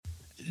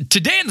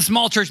Today in the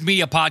Small Church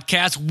Media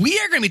Podcast, we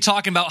are going to be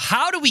talking about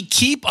how do we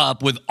keep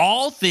up with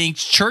all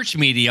things church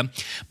media,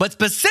 but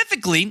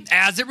specifically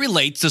as it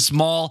relates to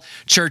small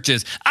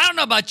churches. I don't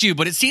know about you,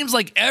 but it seems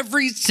like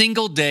every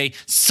single day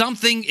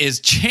something is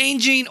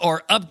changing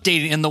or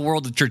updating in the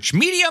world of church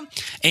media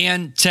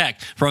and tech.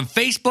 From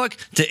Facebook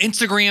to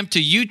Instagram to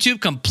YouTube,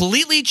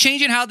 completely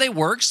changing how they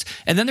work.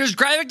 And then there's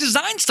graphic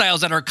design styles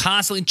that are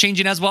constantly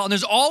changing as well. And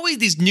there's always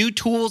these new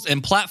tools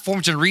and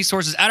platforms and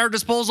resources at our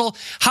disposal.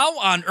 How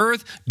on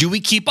earth do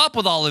we keep up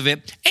with all of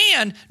it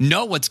and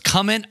know what's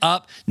coming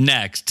up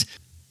next?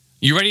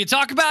 You ready to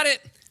talk about it?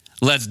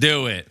 Let's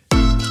do it.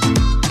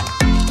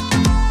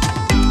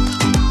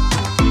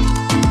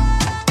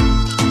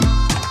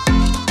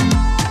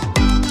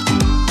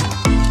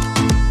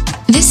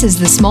 This is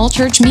the Small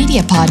Church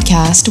Media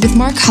Podcast with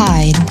Mark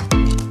Hyde.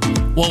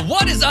 Well,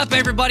 what is up,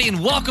 everybody,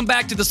 and welcome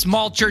back to the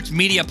Small Church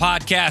Media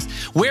Podcast.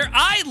 Where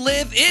I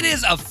live, it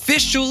is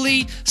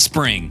officially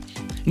spring.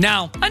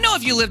 Now, I know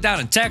if you live down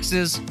in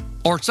Texas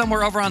or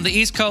somewhere over on the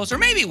East Coast, or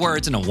maybe where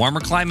it's in a warmer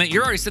climate,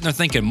 you're already sitting there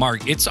thinking,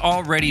 Mark, it's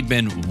already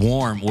been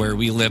warm where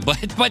we live.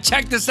 But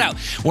check this out.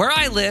 Where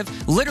I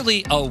live,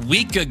 literally a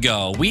week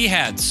ago, we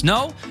had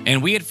snow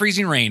and we had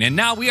freezing rain. And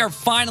now we are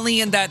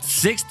finally in that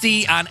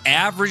 60 on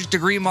average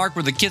degree mark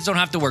where the kids don't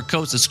have to wear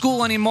coats to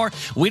school anymore.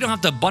 We don't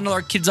have to bundle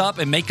our kids up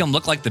and make them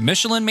look like the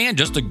Michelin Man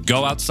just to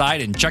go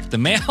outside and check the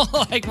mail.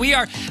 Like, we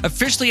are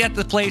officially at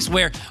the place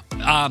where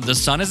the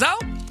sun is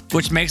out,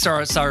 which makes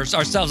ourselves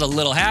a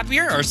little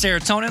happier. Our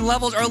serotonin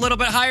levels are a little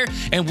bit higher,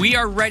 and we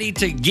are ready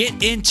to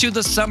get into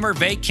the summer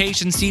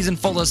vacation season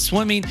full of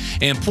swimming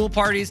and pool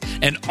parties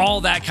and all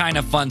that kind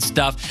of fun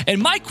stuff.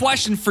 And my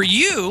question for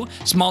you,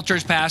 small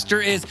church pastor,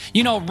 is,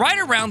 right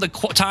around the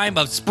time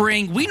of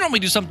spring, we normally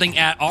do something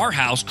at our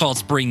house called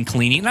spring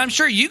cleaning. And I'm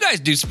sure you guys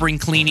do spring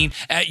cleaning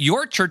at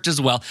your church as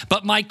well.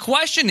 But my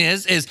question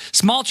is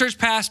small church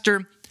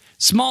pastor,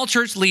 small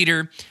church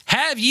leader,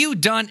 have you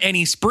done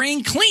any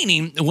spring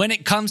cleaning when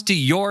it comes to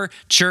your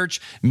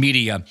church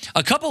media?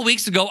 A couple of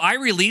weeks ago, I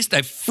released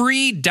a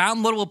free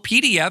downloadable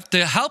PDF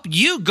to help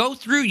you go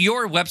through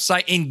your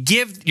website and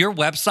give your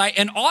website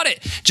an audit,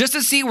 just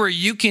to see where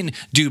you can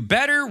do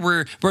better,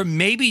 where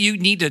maybe you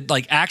need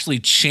to actually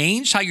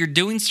change how you're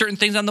doing certain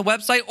things on the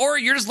website, or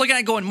you're just looking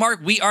at it going, Mark,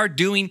 we are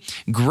doing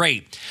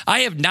great. I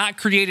have not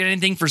created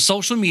anything for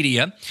social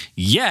media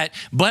yet,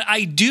 but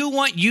I do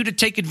want you to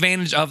take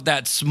advantage of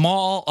that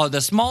the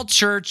small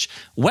church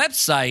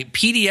website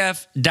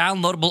PDF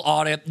downloadable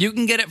audit. You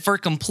can get it for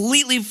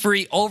completely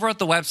free over at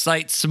the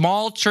website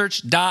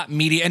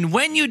smallchurch.media. And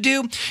when you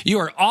do, you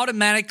are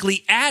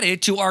automatically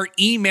added to our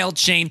email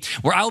chain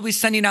where I will be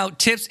sending out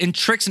tips and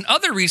tricks and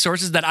other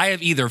resources that I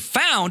have either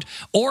found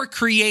or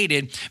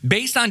created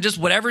based on just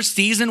whatever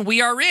season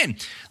we are in.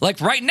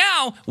 Like right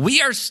now,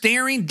 we are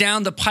staring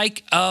down the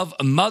pike of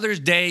Mother's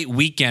Day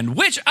weekend,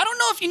 which I don't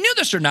know if you knew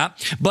this or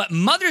not, but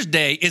Mother's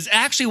Day is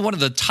actually one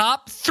of the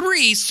top 3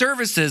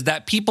 services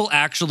that people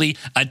actually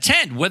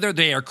attend, whether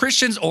they are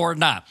Christians or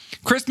not.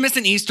 Christmas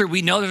and Easter,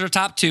 we know those are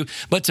top 2,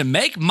 but to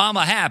make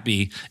mama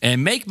happy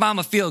and make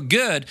mama feel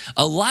good,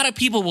 a lot of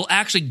people will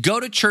actually go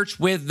to church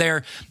with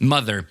their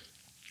mother.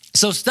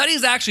 So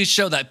studies actually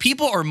show that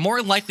people are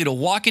more likely to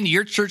walk into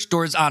your church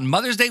doors on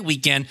Mother's Day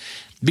weekend,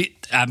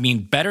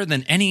 better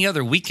than any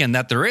other weekend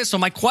that there is. So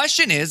my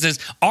question is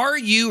are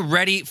you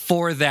ready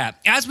for that?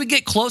 As we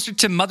get closer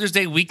to Mother's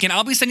Day weekend,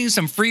 I'll be sending you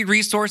some free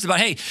resources about,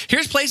 hey,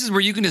 here's places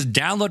where you can just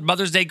download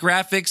Mother's Day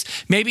graphics.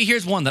 Maybe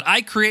here's one that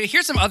I created.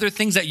 Here's some other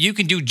things that you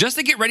can do just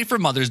to get ready for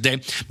Mother's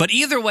Day. But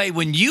either way,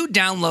 when you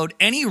download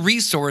any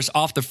resource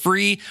off the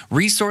free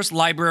resource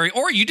library,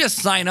 or you just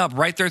sign up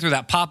right there through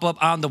that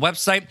pop-up on the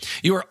website,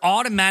 you are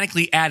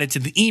automatically added to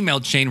the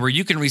email chain where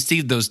you can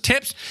receive those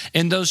tips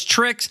and those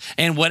tricks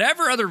and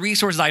whatever other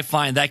resources I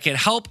find that can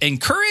help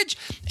encourage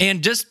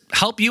and just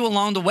help you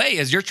along the way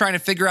as you're trying to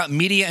figure out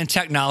media and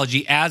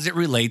technology as it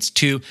relates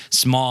to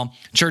small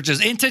churches.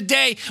 And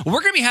today,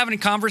 we're going to be having a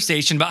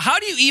conversation about how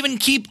do you even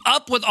keep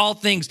up with all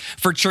things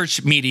for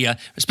church media,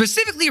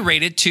 specifically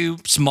rated to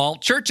small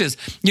churches.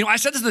 I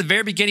said this at the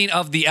very beginning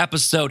of the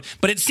episode,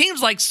 but it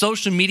seems like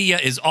social media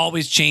is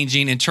always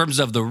changing in terms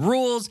of the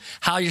rules,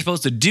 how you're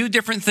supposed to do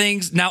different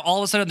things. Now, all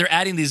of a sudden, they're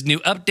adding these new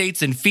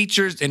updates and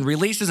features and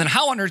releases, and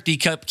how on earth do you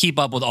keep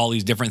up with all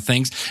these different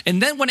things? And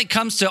then when it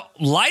comes to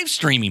live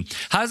streaming,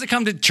 how does it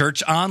come to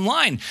church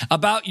online,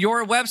 about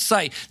your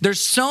website? There's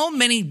so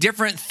many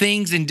different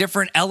things and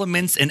different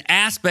elements and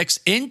aspects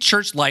in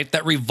church life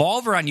that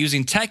revolve around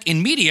using tech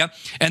and media.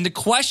 And the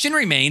question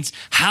remains,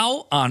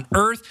 how on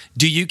earth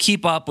do you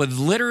keep up with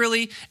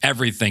literally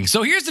everything?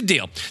 So here's the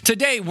deal.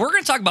 Today, we're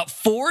going to talk about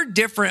 4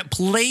 different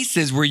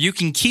places where you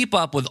can keep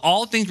up with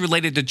all things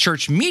related to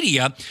church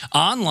media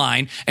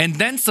online, and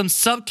then some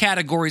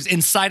subcategories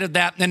inside of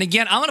that. And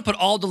again, I'm going to put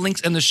all the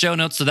links in the show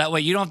notes so that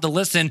way you don't have to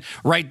listen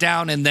right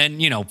down and then,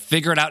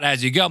 figure it out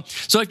as you go.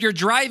 So if you're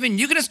driving,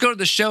 you can just go to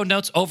the show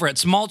notes over at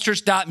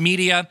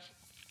smallchurch.media.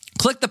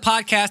 click the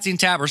podcasting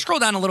tab or scroll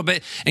down a little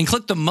bit and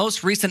click the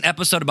most recent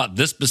episode about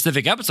this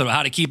specific episode of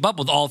how to keep up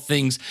with all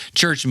things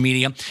church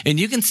media. And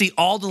you can see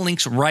all the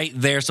links right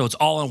there. So it's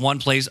all in one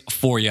place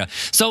for you.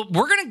 So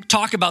we're going to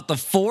talk about the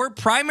 4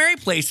 primary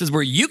places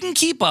where you can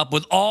keep up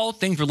with all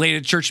things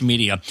related to church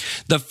media.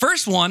 The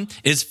first one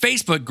is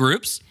Facebook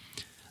groups.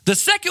 The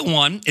second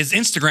one is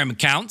Instagram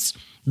accounts.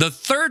 The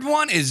third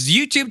one is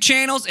YouTube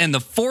channels, and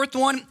the fourth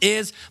one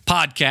is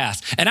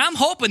podcasts. And I'm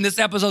hoping this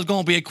episode is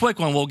going to be a quick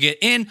one. We'll get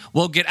in,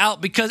 we'll get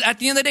out, because at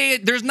the end of the day,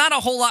 there's not a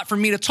whole lot for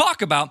me to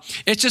talk about.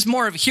 It's just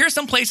more of, here's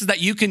some places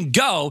that you can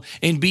go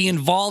and be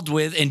involved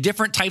with, and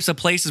different types of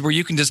places where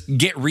you can just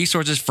get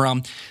resources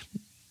from.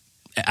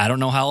 I don't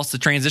know how else to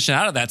transition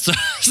out of that. So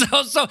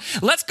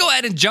let's go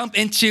ahead and jump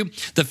into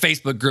the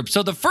Facebook group.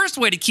 So the first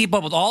way to keep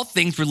up with all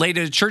things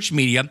related to church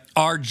media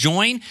are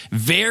join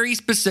very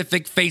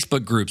specific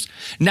Facebook groups.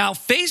 Now,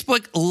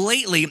 Facebook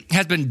lately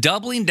has been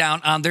doubling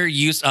down on their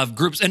use of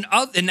groups, and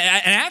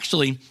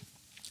actually,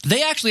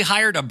 they actually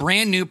hired a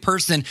brand new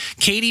person,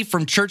 Katie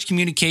from Church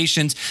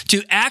Communications,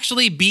 to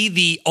actually be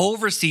the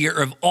overseer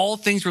of all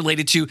things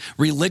related to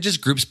religious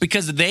groups,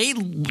 because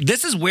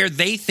this is where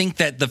they think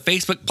that the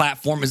Facebook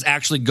platform is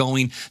actually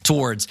going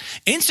towards.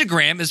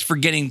 Instagram is for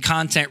getting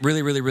content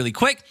really, really, really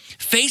quick.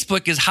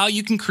 Facebook is how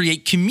you can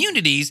create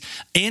communities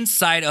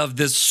inside of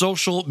this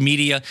social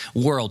media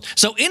world.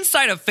 So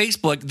inside of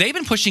Facebook, they've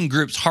been pushing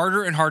groups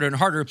harder and harder and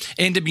harder.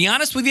 And to be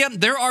honest with you,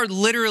 there are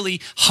literally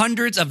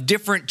hundreds of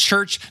different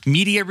church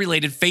media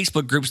related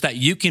Facebook groups that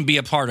you can be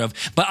a part of.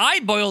 But I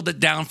boiled it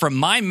down from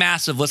my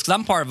massive list, because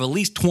I'm part of at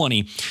least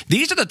 20.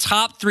 These are the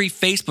top 3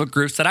 Facebook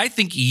groups that I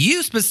think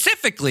you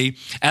specifically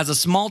as a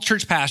small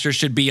church pastor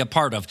should be a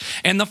part of.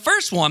 And the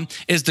first one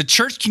is the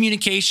Church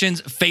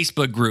Communications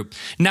Facebook group.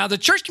 Now, the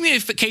Church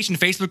Communication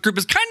Facebook group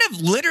is kind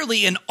of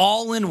literally an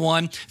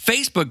all-in-one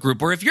Facebook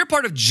group, where if you're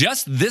part of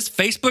just this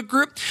Facebook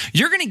group,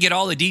 you're going to get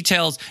all the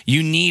details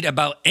you need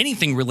about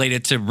anything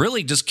related to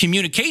really just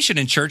communication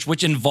in church,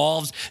 which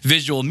involves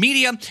visual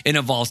media. It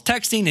involves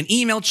texting and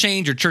email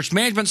change, or church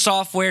management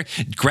software,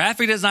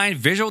 graphic design,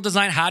 visual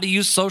design, how to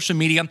use social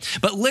media,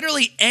 but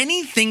literally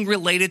anything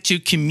related to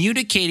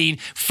communicating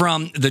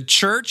from the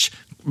church,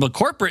 the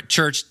corporate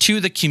church, to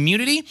the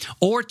community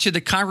or to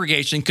the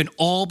congregation can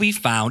all be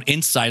found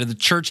inside of the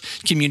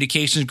Church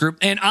Communications group.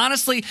 And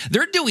honestly,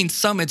 they're doing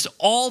summits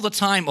all the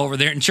time over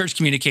there in Church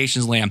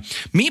Communications land.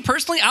 Me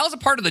personally, I was a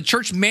part of the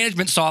Church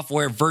Management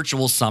Software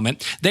Virtual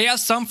Summit. They have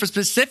some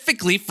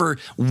specifically for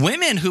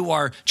women who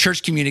are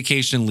church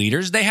communication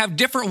leaders. They have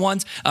different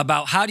ones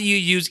about how do you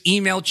use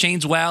email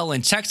chains well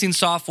and texting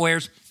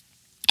softwares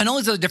and all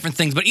these other different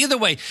things. But either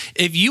way,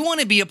 if you want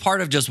to be a part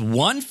of just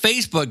one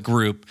Facebook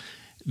group,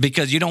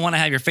 because you don't want to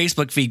have your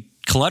Facebook feed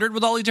cluttered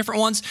with all these different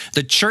ones,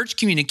 the Church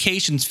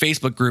Communications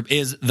Facebook group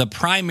is the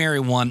primary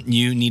one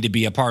you need to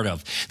be a part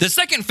of. The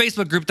second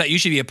Facebook group that you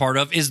should be a part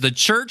of is the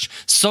Church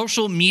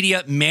Social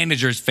Media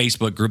Managers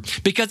Facebook group,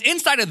 because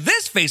inside of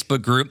this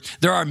Facebook group,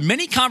 there are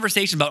many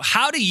conversations about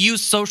how to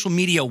use social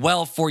media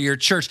well for your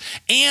church.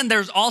 And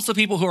there's also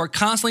people who are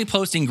constantly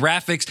posting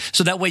graphics,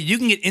 so that way you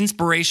can get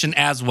inspiration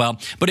as well.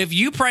 But if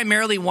you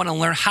primarily want to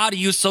learn how to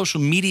use social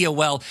media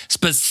well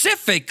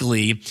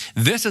specifically,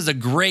 this is a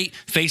great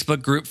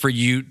Facebook group for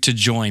you to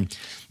join.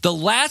 The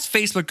last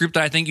Facebook group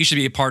that I think you should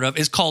be a part of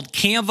is called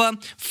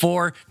Canva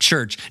for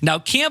Church. Now,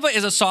 Canva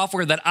is a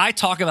software that I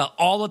talk about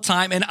all the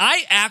time, and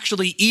I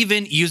actually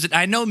even use it.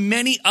 I know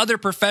many other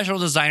professional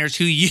designers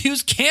who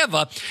use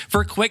Canva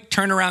for quick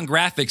turnaround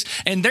graphics.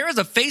 And there is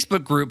a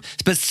Facebook group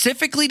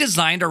specifically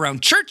designed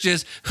around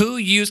churches who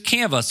use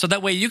Canva. So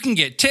that way you can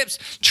get tips,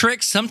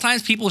 tricks.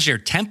 Sometimes people share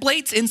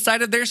templates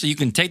inside of there, so you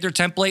can take their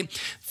template,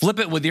 flip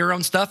it with your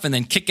own stuff, and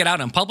then kick it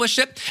out and publish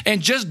it.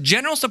 And just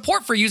general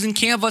support for using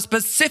Canva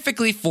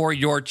specifically for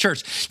your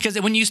church. Because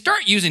when you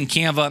start using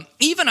Canva,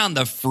 even on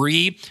the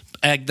free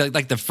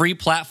the free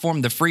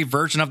platform, the free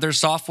version of their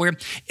software,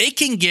 it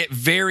can get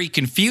very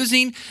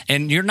confusing,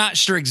 and you're not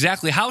sure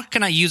exactly how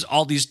can I use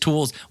all these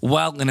tools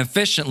well and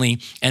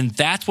efficiently, and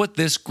that's what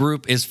this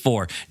group is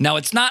for. Now,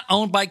 it's not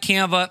owned by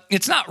Canva.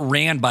 It's not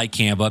ran by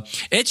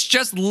Canva. It's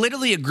just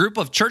literally a group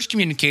of church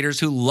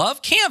communicators who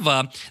love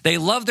Canva. They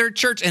love their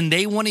church, and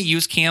they want to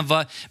use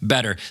Canva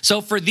better.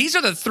 So these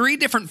are the 3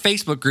 different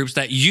Facebook groups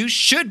that you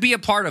should be a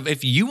part of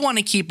if you want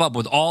to keep up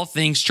with all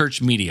things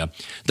church media.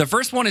 The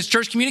first one is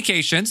Church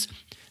Communications.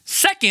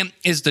 Second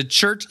is the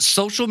Church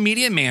Social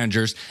Media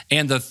Managers.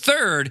 And the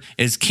third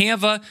is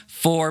Canva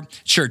for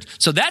Church.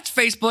 So that's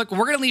Facebook.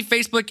 We're going to leave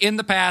Facebook in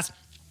the past.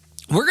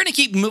 We're going to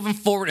keep moving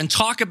forward and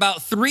talk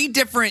about 2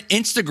 different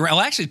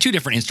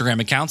Instagram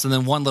accounts, and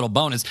then one little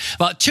bonus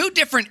about 2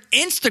 different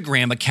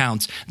Instagram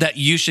accounts that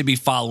you should be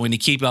following to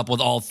keep up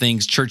with all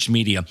things church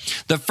media.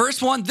 The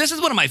first one, this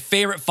is one of my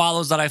favorite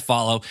follows that I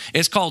follow.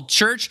 It's called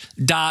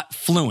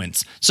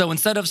church.fluence. So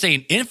instead of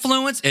saying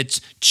influence, it's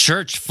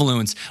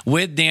churchfluence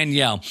with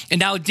Danielle. And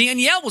now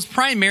Danielle was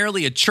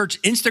primarily a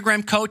church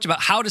Instagram coach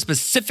about how to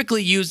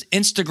specifically use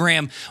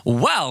Instagram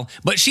well,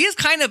 but she has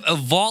kind of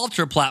evolved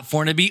her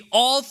platform to be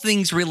all things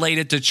things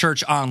related to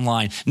church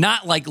online.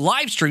 Not like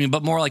live streaming,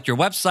 but more like your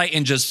website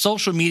and just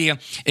social media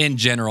in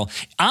general.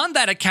 On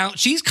that account,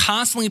 she's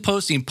constantly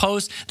posting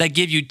posts that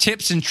give you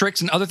tips and tricks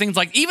and other things,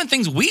 like even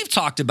things we've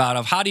talked about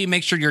of how do you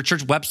make sure your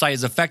church website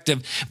is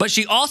effective. But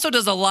she also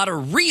does a lot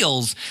of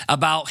reels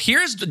about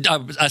here's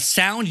a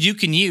sound you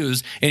can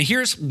use and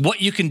here's what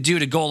you can do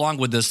to go along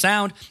with the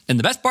sound. And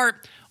the best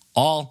part,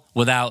 all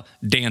without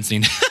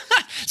dancing.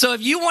 So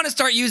if you want to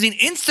start using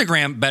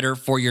Instagram better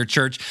for your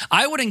church,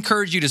 I would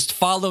encourage you to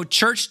follow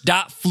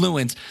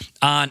church.fluent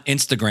on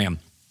Instagram.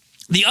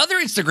 The other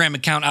Instagram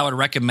account I would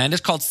recommend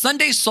is called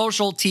Sunday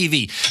Social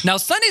TV. Now,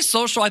 Sunday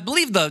Social, I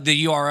believe the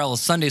URL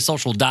is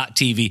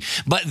sundaysocial.tv,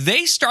 but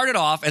they started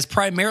off as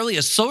primarily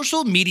a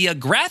social media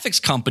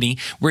graphics company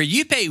where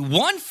you pay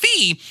one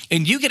fee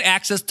and you get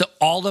access to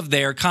all of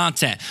their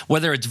content,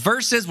 whether it's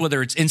verses,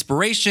 whether it's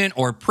inspiration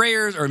or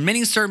prayers or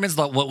mini sermons.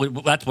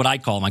 That's what I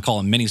call them. I call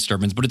them mini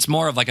sermons, but it's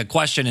more of like a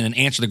question and an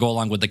answer to go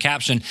along with the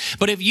caption.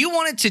 But if you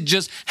wanted to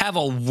just have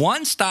a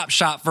one-stop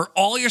shop for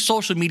all your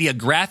social media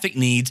graphic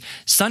needs,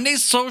 Sunday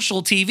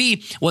Social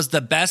TV was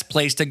the best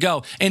place to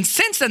go. And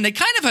since then, they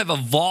kind of have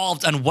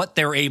evolved on what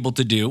they're able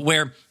to do,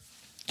 where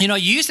you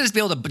used to just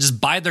be able to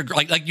just buy their,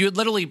 like you would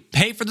literally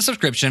pay for the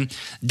subscription,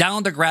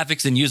 download their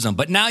graphics and use them.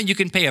 But now you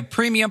can pay a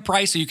premium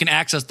price so you can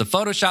access the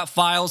Photoshop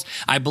files.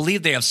 I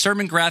believe they have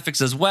sermon graphics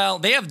as well.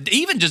 They have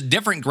even just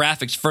different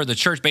graphics for the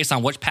church based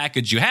on which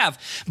package you have.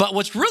 But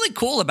what's really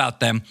cool about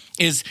them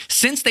is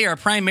since they are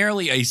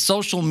primarily a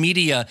social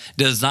media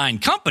design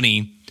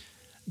company,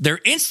 their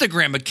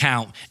Instagram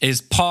account is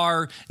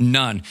par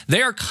none.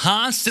 They are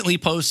constantly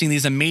posting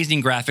these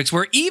amazing graphics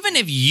where even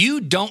if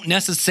you don't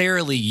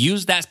necessarily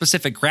use that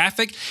specific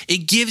graphic,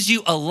 it gives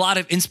you a lot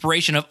of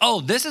inspiration of, oh,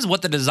 this is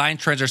what the design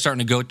trends are starting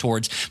to go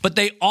towards. But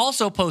they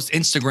also post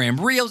Instagram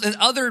Reels and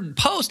other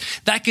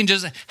posts that can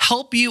just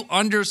help you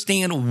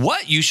understand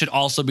what you should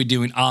also be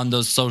doing on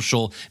those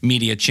social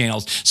media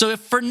channels. So if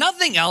for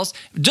nothing else,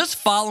 just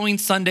following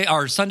Sunday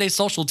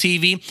Social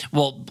TV,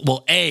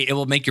 well, A, it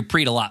will make your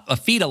feed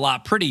a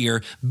lot prettier.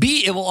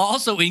 B, it will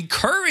also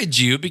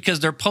encourage you because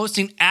they're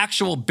posting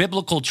actual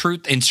biblical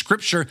truth and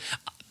scripture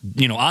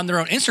on their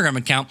own Instagram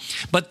account.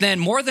 But then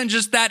more than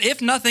just that,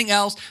 if nothing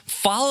else,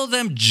 follow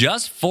them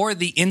just for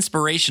the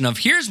inspiration of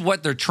here's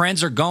what their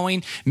trends are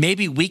going.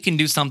 Maybe we can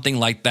do something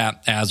like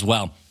that as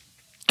well.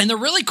 And the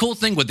really cool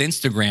thing with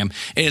Instagram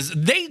is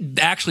they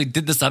actually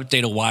did this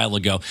update a while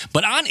ago,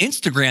 but on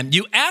Instagram,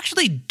 you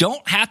actually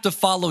don't have to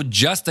follow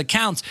just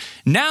accounts.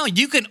 Now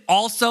you can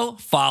also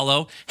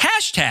follow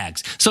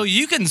hashtags. So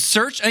you can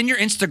search in your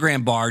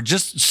Instagram bar,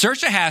 just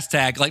search a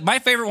hashtag. Like my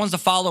favorite ones to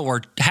follow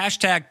are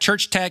hashtag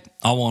church tech,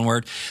 all one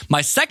word.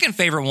 My second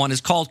favorite one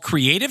is called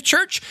Creative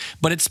Church,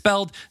 but it's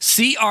spelled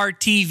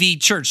CRTV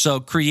Church. So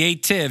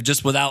creative,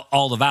 just without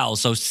all the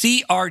vowels. So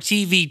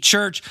CRTV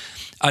Church.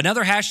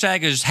 Another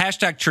hashtag is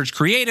hashtag church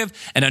creative,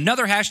 and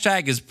another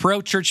hashtag is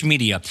pro church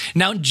media.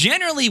 Now,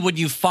 generally, when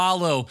you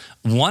follow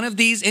one of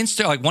these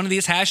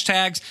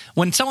hashtags,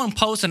 when someone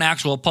posts an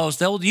actual post,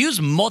 they'll use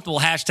multiple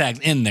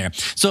hashtags in there.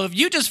 So if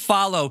you just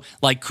follow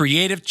like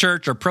creative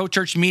church or pro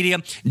church media,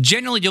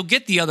 generally you'll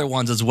get the other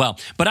ones as well.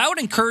 But I would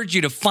encourage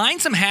you to find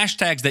some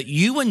hashtags that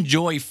you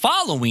enjoy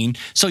following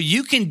so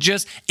you can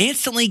just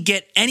instantly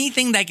get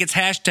anything that gets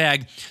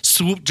hashtagged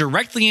swoop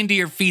directly into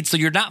your feed. So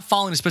you're not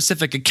following a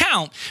specific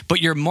account, but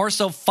you're more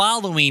so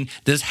following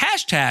this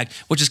hashtag,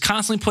 which is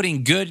constantly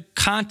putting good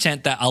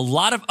content that a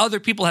lot of other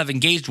people have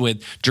engaged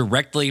with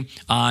directly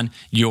on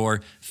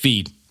your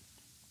feed.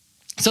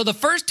 So the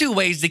first two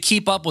ways to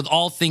keep up with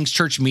all things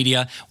church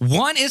media,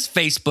 one is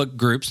Facebook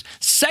groups.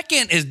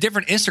 Second is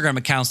different Instagram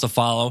accounts to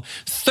follow.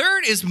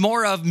 Third is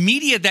more of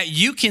media that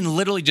you can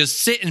literally just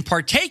sit and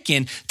partake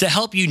in to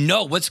help you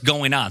know what's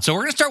going on. So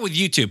we're going to start with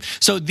YouTube.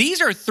 So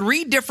these are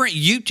 3 different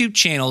YouTube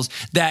channels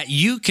that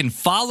you can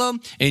follow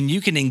and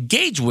you can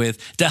engage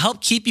with to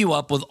help keep you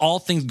up with all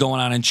things going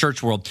on in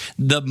church world.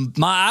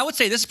 I would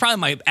say this is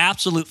probably my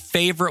absolute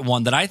favorite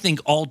one that I think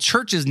all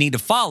churches need to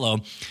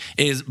follow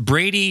is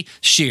Brady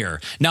Shearer.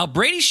 Now,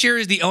 Brady Shearer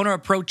is the owner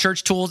of Pro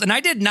Church Tools, and I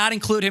did not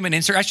include him in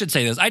Instagram. I should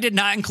say this. I did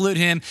not include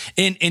him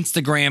in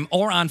Instagram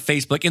or on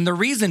Facebook, and the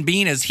reason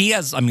being is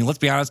let's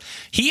be honest,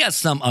 he has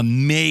some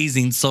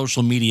amazing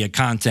social media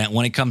content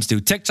when it comes to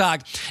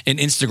TikTok and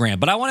Instagram.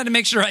 But I wanted to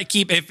make sure I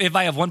keep, if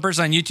I have one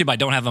person on YouTube, I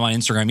don't have him on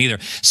Instagram either.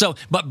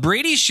 But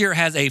Brady Shearer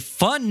has a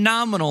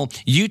phenomenal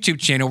YouTube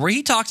channel where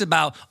he talks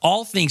about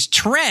all things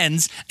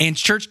trends and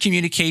church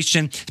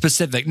communication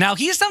specific. Now,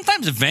 he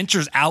sometimes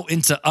ventures out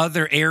into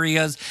other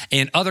areas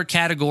and other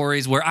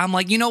categories where I'm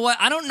like, you know what?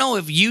 I don't know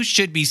if you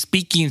should be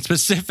speaking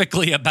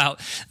specifically about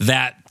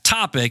that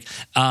topic.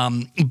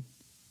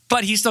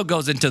 but he still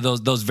goes into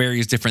those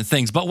various different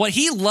things. But what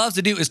he loves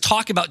to do is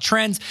talk about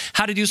trends,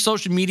 how to do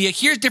social media.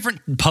 Here's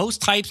different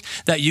post types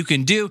that you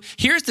can do.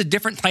 Here's the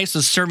different types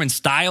of sermon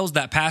styles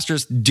that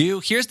pastors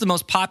do. Here's the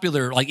most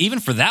popular, like even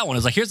for that one,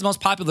 it's like, here's the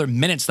most popular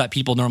minutes that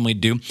people normally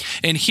do.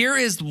 And here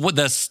is what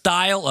the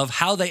style of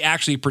how they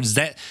actually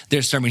present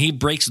their sermon. He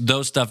breaks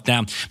those stuff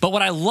down. But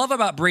what I love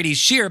about Brady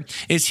Shear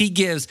is he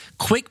gives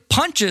quick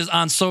punches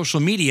on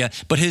social media,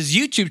 but his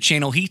YouTube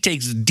channel, he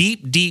takes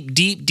deep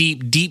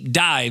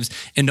dives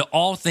into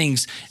all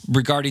things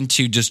regarding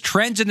to just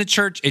trends in the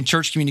church and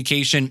church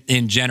communication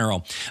in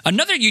general.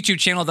 Another YouTube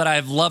channel that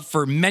I've loved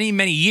for many,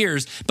 many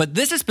years, but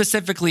this is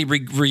specifically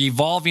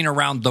revolving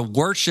around the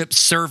worship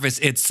service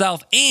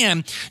itself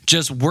and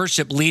just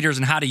worship leaders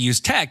and how to use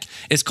tech.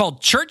 It's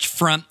called Church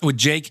Front with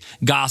Jake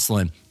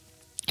Goslin.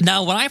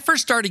 Now, when I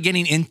first started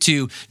getting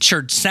into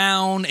church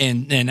sound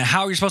and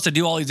how you're supposed to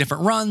do all these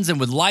different runs and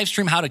with live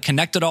stream, how to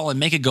connect it all and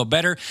make it go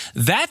better,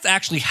 that's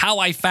actually how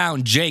I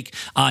found Jake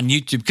on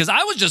YouTube, because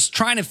I was just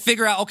trying to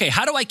figure out, okay,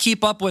 how do I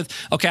keep up with,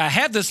 okay, I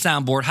have this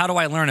soundboard, how do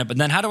I learn it? But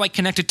then how do I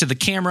connect it to the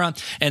camera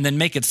and then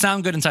make it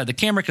sound good inside the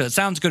camera, because it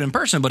sounds good in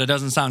person, but it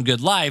doesn't sound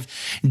good live.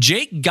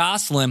 Jake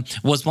Goslin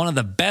was one of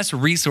the best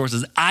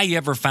resources I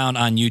ever found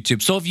on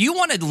YouTube. So if you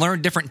want to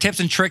learn different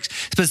tips and tricks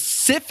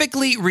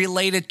specifically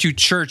related to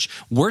church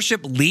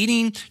worship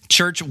leading,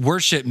 church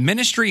worship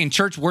ministry, and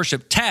church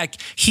worship tech,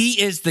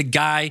 he is the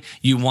guy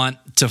you want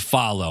to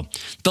follow.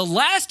 The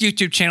last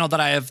YouTube channel that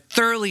I have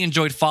thoroughly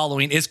enjoyed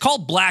following is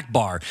called Black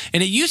Bar.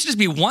 And it used to just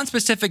be one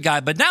specific guy,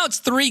 but now it's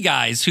three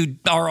guys who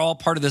are all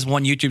part of this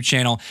one YouTube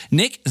channel,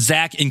 Nick,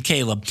 Zach, and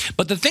Caleb.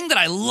 But the thing that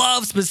I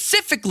love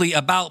specifically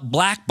about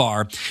Black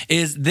Bar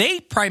is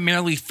they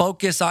primarily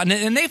focus on,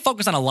 and they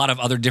focus on a lot of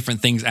other different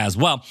things as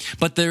well,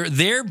 but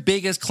their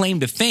biggest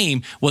claim to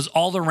fame was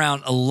all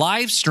around a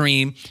live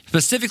stream,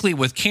 specifically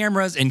with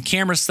cameras and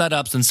camera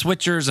setups and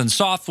switchers and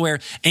software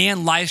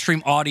and live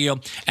stream audio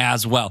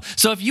as well.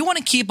 So if you want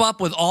to keep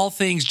up with all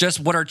things, just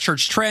what are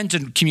church trends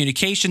and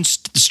communication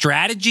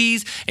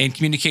strategies and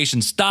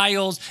communication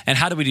styles and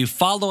how do we do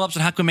follow-ups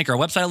and how can we make our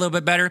website a little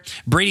bit better,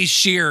 Brady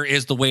Shear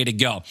is the way to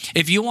go.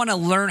 If you want to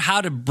learn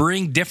how to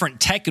bring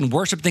different tech and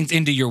worship things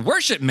into your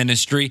worship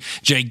ministry,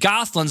 Jay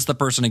Goslin's the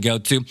person to go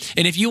to.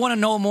 And if you want to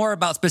know more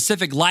about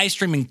specific live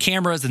streaming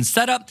cameras and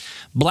setup,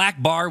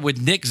 Black Bar with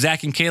Nick,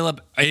 Zach, and Caleb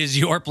is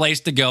your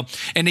place to go.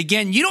 And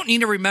again, you don't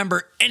need to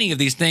remember any of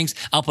these things.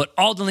 I'll put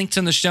all the links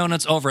in the show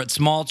notes over at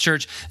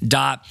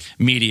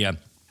smallchurch.media.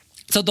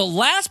 So the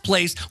last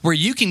place where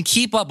you can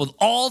keep up with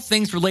all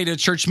things related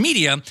to church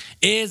media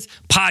is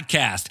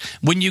podcast.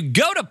 When you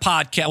go to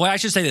podcast, well, I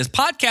should say this,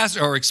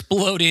 podcasts are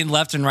exploding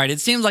left and right.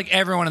 It seems like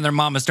everyone and their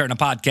mom is starting a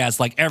podcast,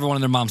 like everyone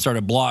and their mom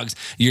started blogs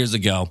years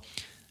ago,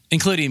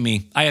 including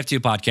me. I have 2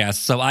 podcasts,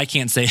 so I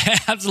can't say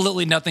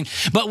absolutely nothing.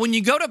 But when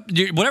you go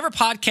to whatever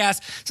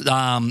podcast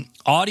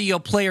audio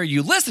player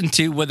you listen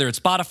to, whether it's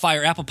Spotify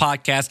or Apple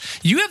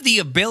Podcasts, you have the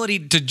ability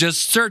to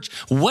just search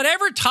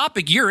whatever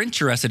topic you're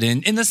interested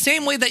in the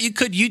same way that you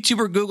could YouTube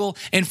or Google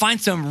and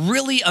find some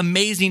really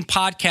amazing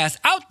podcasts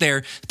out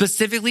there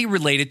specifically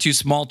related to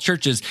small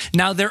churches.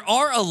 Now, there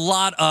are a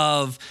lot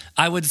of,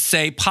 I would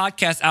say,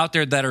 podcasts out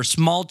there that are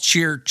small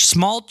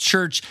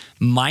church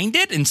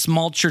minded and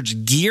small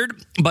church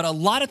geared, but a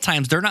lot of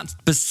times they're not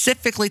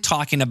specifically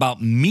talking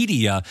about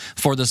media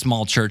for the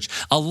small church.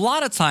 A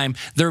lot of time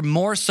they're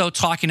more so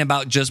talking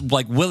about just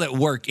like, will it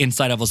work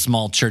inside of a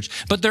small church?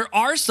 But there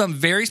are some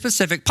very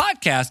specific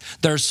podcasts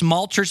that are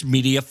small church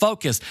media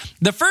focused.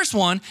 The first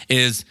one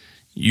is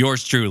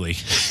yours truly.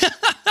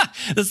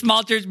 The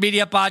Small Church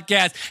Media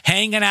Podcast,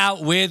 hanging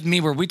out with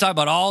me, where we talk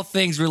about all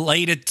things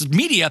related to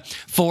media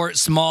for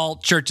small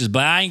churches.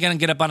 But I ain't going to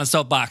get up on a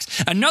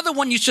soapbox. Another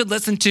one you should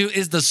listen to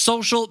is the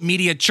Social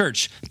Media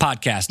Church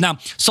Podcast. Now,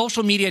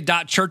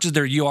 socialmedia.church is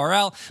their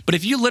URL, but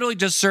if you literally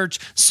just search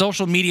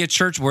Social Media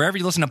Church wherever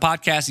you listen to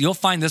podcasts, you'll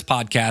find this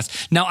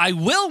podcast. Now, I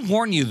will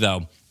warn you,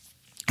 though,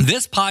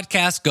 this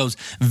podcast goes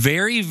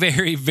very,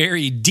 very,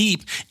 very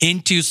deep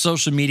into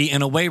social media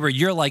in a way where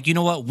you're like, you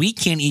know what? We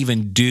can't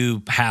even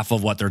do half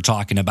of what they're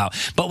talking about.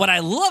 But what I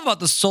love about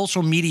the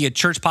Social Media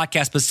Church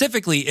Podcast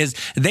specifically is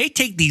they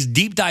take these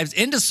deep dives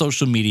into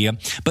social media,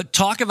 but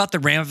talk about the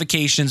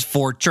ramifications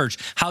for church,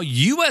 how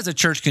you as a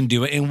church can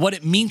do it, and what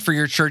it means for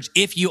your church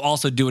if you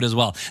also do it as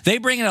well. They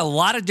bring in a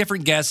lot of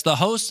different guests. The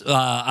host,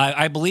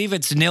 I believe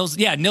it's Nils.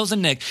 Yeah, Nils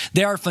and Nick.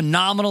 They are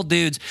phenomenal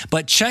dudes,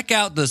 but check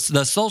out the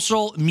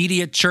Social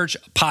Media Church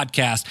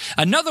Podcast.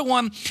 Another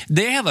one,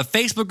 they have a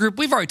Facebook group.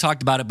 We've already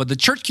talked about it, but the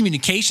Church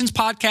Communications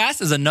Podcast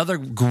is another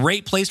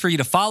great place for you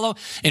to follow.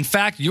 In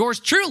fact, yours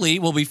truly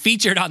will be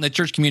featured on the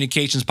Church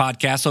Communications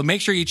Podcast, so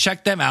make sure you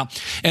check them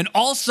out. And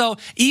also,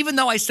 even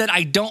though I said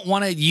I don't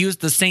want to use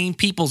the same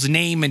people's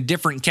name in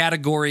different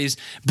categories,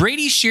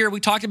 Brady Shear, we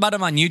talked about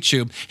him on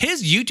YouTube.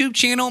 His YouTube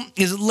channel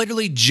is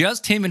literally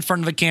just him in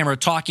front of a camera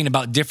talking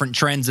about different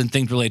trends and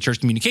things related to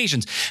church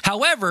communications.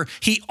 However,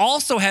 he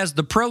also has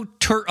the Pro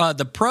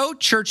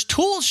Church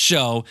Tools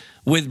Show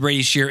with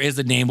Brady Shear is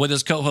the name, with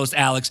his co-host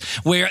Alex,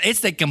 where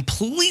it's a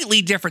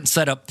completely different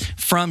setup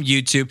from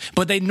YouTube,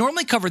 but they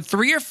normally cover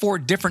 3 or 4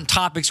 different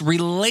topics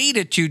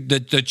related to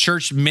the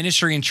church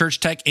ministry and church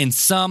tech in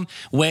some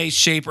way,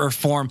 shape, or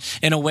form,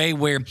 in a way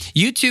where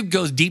YouTube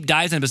goes deep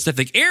dives in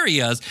specific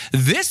areas.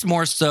 This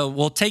more so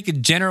will take a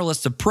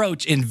generalist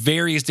approach in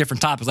various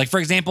different topics. Like, for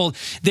example,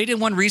 they did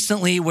one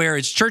recently where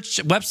it's church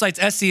websites,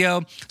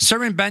 SEO,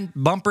 sermon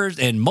bumpers,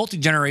 and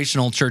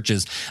multi-generational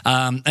churches.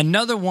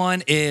 Another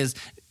one is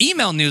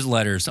email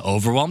newsletters,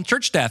 overwhelmed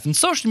church staff, and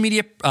social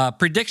media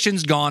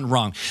predictions gone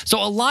wrong.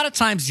 So a lot of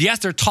times, yes,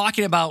 they're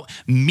talking about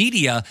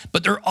media,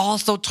 but they're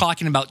also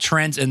talking about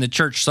trends in the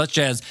church, such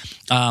as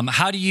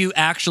how do you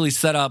actually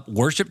set up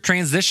worship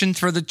transitions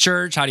for the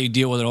church? How do you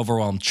deal with an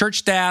overwhelmed church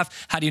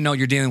staff? How do you know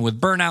you're dealing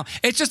with burnout?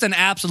 It's just an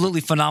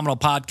absolutely phenomenal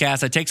podcast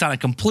that takes on a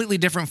completely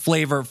different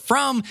flavor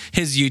from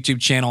his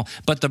YouTube channel.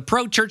 But the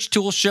Pro Church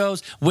Tool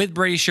shows with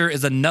Brady Shear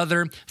is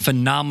another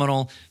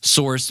phenomenal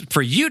source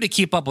for you to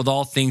keep up with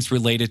all things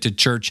related to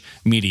church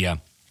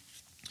media.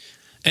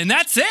 And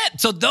that's it.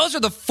 So those are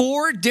the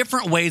 4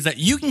 different ways that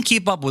you can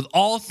keep up with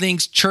all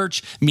things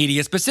church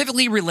media,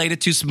 specifically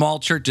related to small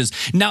churches.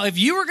 Now, if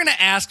you were going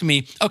to ask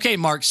me, okay,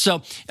 Mark,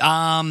 so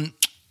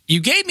you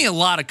gave me a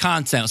lot of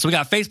content. So we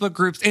got Facebook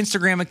groups,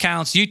 Instagram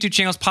accounts, YouTube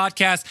channels,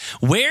 podcasts.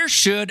 Where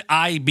should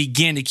I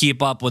begin to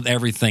keep up with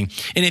everything?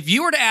 And if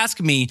you were to ask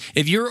me,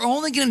 if you're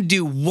only going to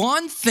do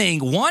one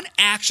thing, one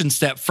action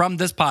step from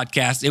this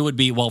podcast, it would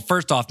be, well,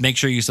 first off, make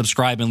sure you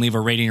subscribe and leave a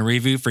rating and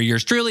review for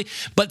yours truly.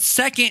 But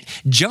second,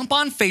 jump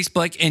on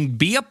Facebook and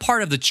be a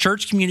part of the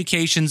Church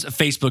Communications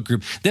Facebook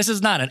group. This is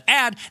not an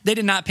ad. They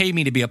did not pay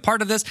me to be a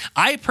part of this.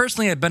 I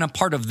personally have been a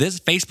part of this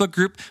Facebook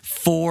group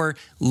for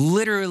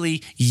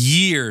literally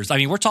years. I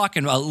mean, we're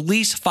talking at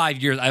least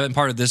 5 years I've been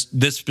part of this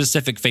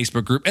specific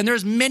Facebook group. And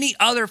there's many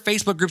other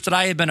Facebook groups that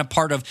I have been a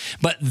part of.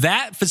 But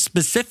that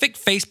specific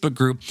Facebook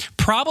group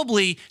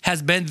probably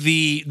has been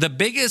the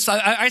biggest,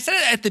 I said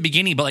it at the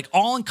beginning, but like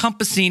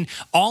all-encompassing,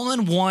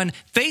 all-in-one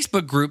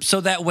Facebook group. So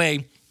that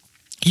way,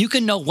 you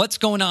can know what's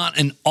going on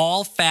in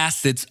all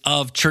facets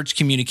of church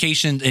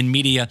communications and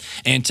media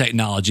and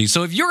technology.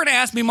 So if you're going to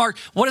ask me, Mark,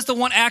 what is the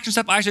one action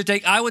step I should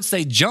take? I would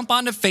say jump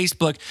onto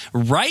Facebook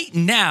right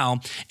now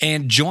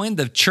and join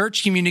the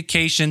Church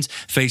Communications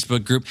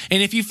Facebook group.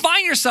 And if you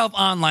find yourself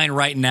online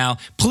right now,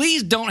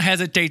 please don't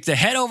hesitate to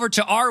head over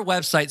to our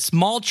website,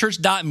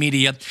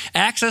 smallchurch.media,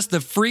 access the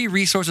free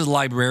resources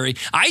library.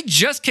 I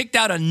just kicked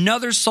out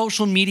another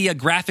social media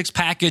graphics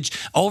package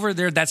over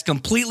there that's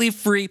completely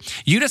free.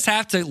 You just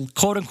have to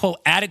quote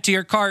unquote, add it to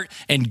your cart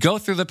and go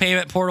through the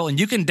payment portal, and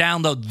you can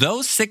download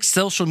those 6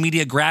 social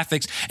media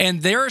graphics,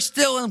 and they're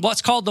still in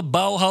what's called the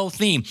boho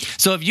theme.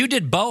 So if you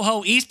did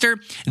boho Easter,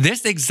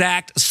 this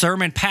exact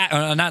sermon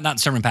not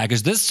sermon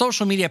package, this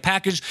social media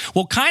package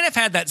will kind of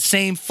have that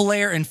same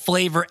flair and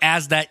flavor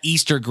as that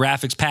Easter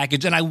graphics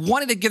package. And I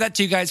wanted to give that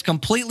to you guys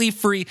completely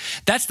free.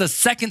 That's the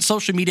second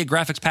social media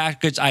graphics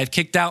package I have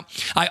kicked out.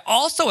 I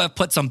also have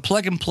put some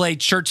plug and play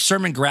church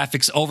sermon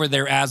graphics over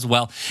there as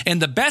well.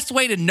 And the best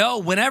way to know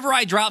whenever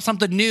I drop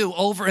something new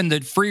over in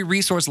the free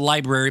resource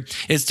library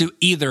is to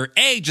either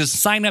A, just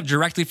sign up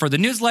directly for the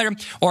newsletter,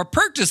 or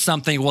purchase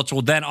something, which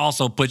will then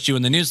also put you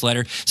in the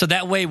newsletter. So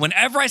that way,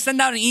 whenever I send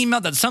out an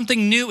email that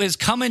something new is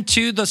coming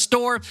to the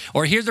store,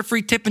 or here's a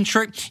free tip and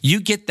trick,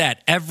 you get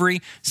that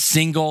every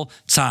single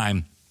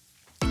time.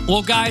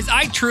 Well, guys,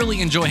 I truly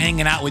enjoy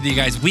hanging out with you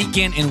guys week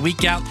in and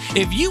week out.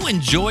 If you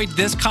enjoyed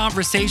this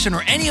conversation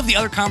or any of the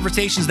other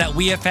conversations that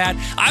we have had,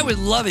 I would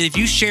love it if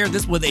you share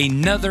this with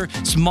another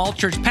small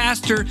church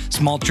pastor,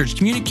 small church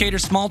communicator,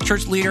 small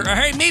church leader, or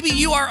hey, maybe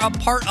you are a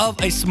part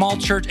of a small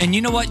church and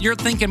you know what? You're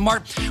thinking,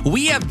 Mark,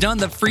 we have done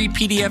the free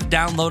PDF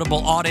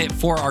downloadable audit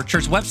for our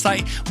church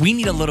website. We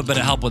need a little bit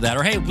of help with that.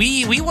 Or hey,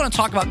 we want to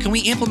talk about, can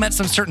we implement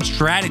some certain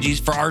strategies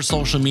for our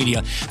social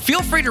media?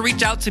 Feel free to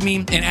reach out to me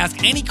and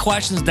ask any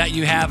questions that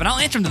you have, and I'll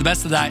answer them to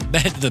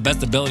the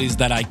best abilities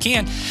that I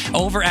can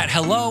over at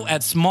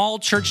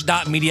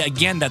hello@smallchurch.media.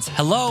 Again, that's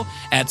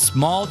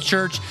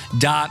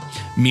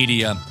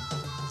hello@smallchurch.media.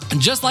 And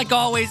just like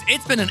always,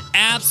 it's been an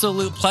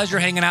absolute pleasure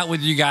hanging out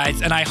with you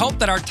guys, and I hope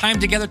that our time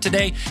together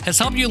today has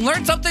helped you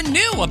learn something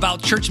new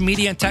about church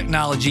media and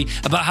technology,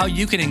 about how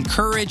you can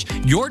encourage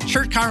your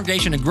church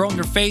congregation to grow in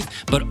their faith,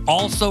 but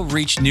also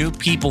reach new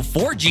people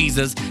for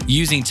Jesus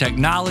using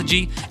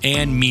technology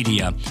and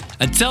media.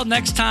 Until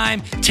next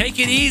time, take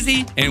it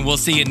easy, and we'll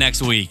see you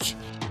next week.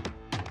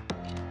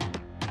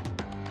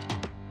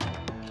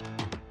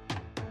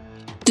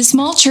 The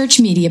Small Church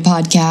Media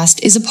Podcast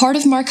is a part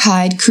of Mark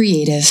Hyde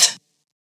Creative.